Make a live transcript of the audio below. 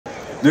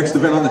Next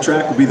event on the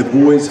track will be the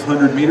boys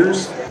 100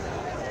 meters.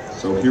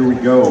 So here we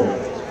go.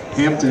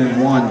 Hampton in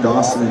 1,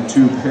 Dawson in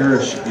 2,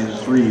 Parish in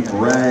 3,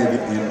 Bragg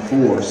in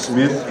 4,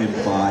 Smith in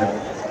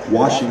 5,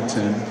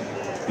 Washington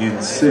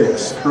in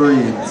 6,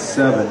 Curry in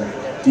 7,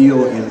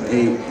 Deal in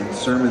 8, and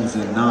Sermons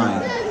in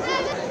 9.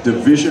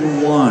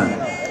 Division 1.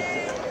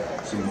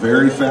 Some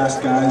very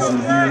fast guys in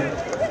here.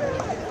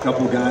 A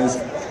couple guys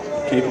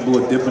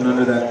capable of dipping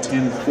under that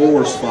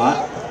 10-4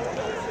 spot.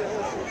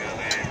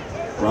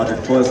 Roger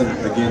Pleasant,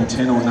 again,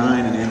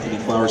 10:09, and Anthony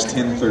Flowers,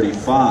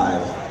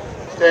 10:35.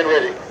 Stand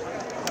ready.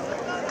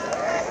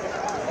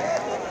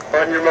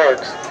 On your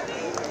marks.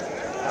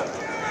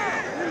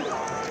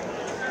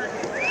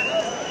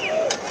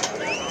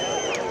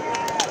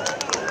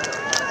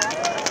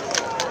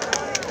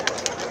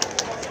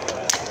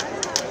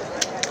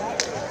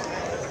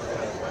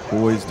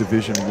 Boys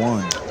Division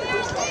 1,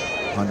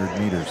 100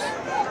 meters.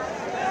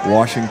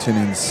 Washington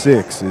in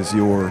 6 is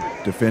your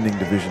defending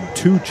Division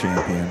 2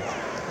 champion.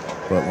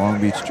 But Long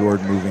Beach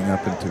Jordan moving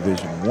up into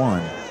Division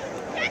 1.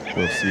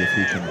 We'll see if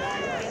he can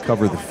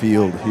cover the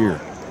field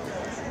here.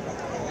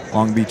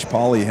 Long Beach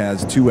Poly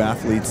has 2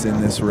 athletes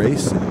in this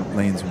race in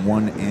lanes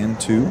 1 and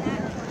 2. Boys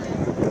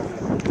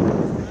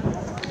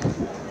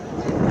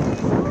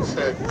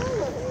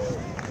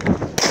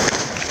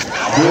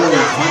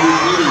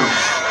 100 meters,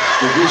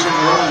 Division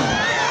 1,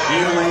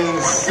 in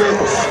lane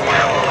 6.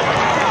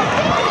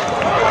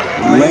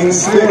 Lane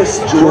 6,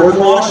 Jordan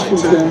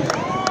Washington.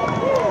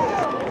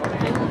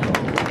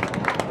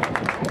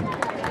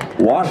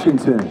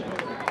 Washington,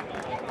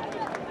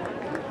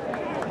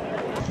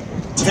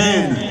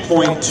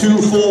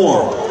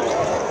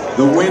 10.24.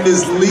 The wind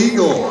is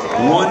legal,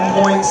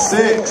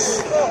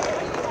 1.6.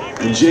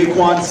 And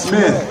Jaquan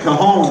Smith,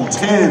 Cajon,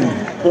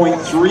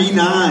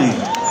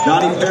 10.39.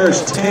 Donnie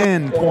Parrish,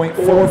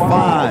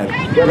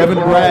 10.45. Devin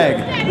Bragg,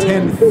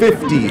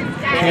 10.50.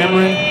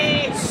 Cameron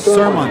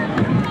Sermon,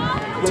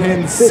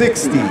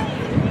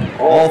 10.60.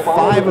 All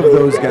 5 of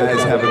those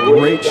guys have a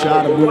great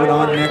shot of moving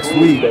on next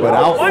week, but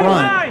out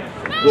front,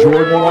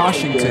 Jordan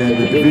Washington,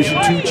 the Division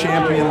 2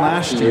 champion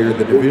last year,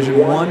 the Division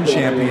 1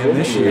 champion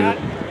this year.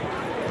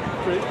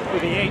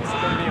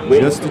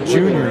 Just a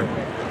junior,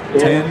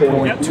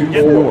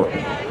 10.24.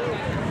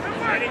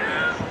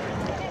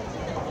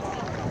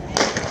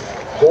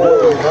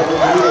 Boys 100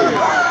 meters,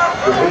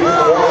 Division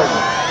 1,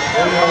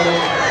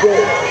 lane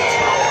 6.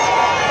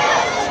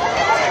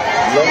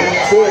 Lane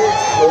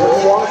 6,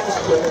 Jordan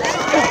Washington.